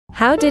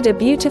How did a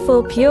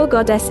beautiful, pure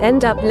goddess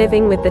end up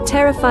living with the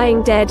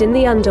terrifying dead in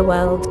the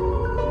underworld?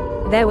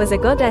 There was a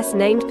goddess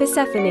named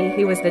Persephone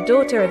who was the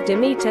daughter of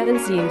Demeter and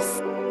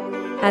Zeus.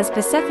 As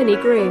Persephone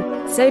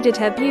grew, so did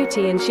her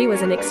beauty, and she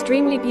was an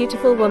extremely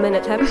beautiful woman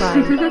at her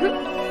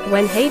prime.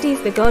 When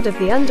Hades, the god of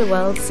the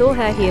underworld, saw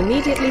her, he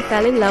immediately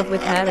fell in love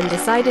with her and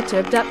decided to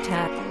abduct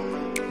her.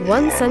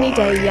 One sunny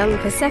day, young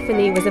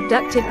Persephone was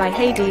abducted by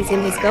Hades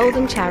in his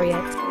golden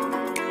chariot.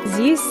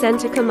 Zeus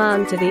sent a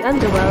command to the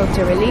underworld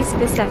to release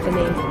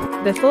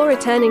Persephone. Before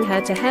returning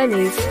her to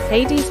Hermes,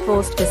 Hades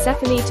forced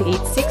Persephone to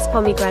eat 6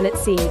 pomegranate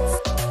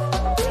seeds.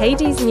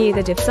 Hades knew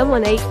that if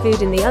someone ate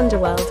food in the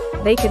underworld,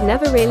 they could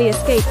never really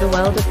escape the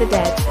world of the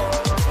dead.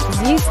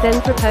 Zeus then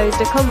proposed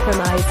a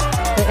compromise.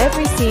 For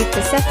every seed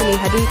Persephone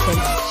had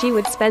eaten, she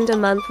would spend a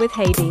month with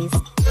Hades.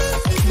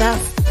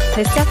 Thus,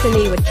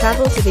 Persephone would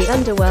travel to the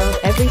underworld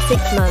every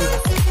 6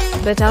 months.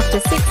 But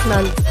after 6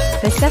 months,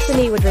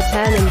 Persephone would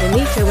return and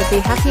Demeter would be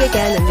happy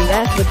again and the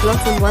earth would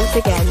blossom once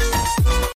again.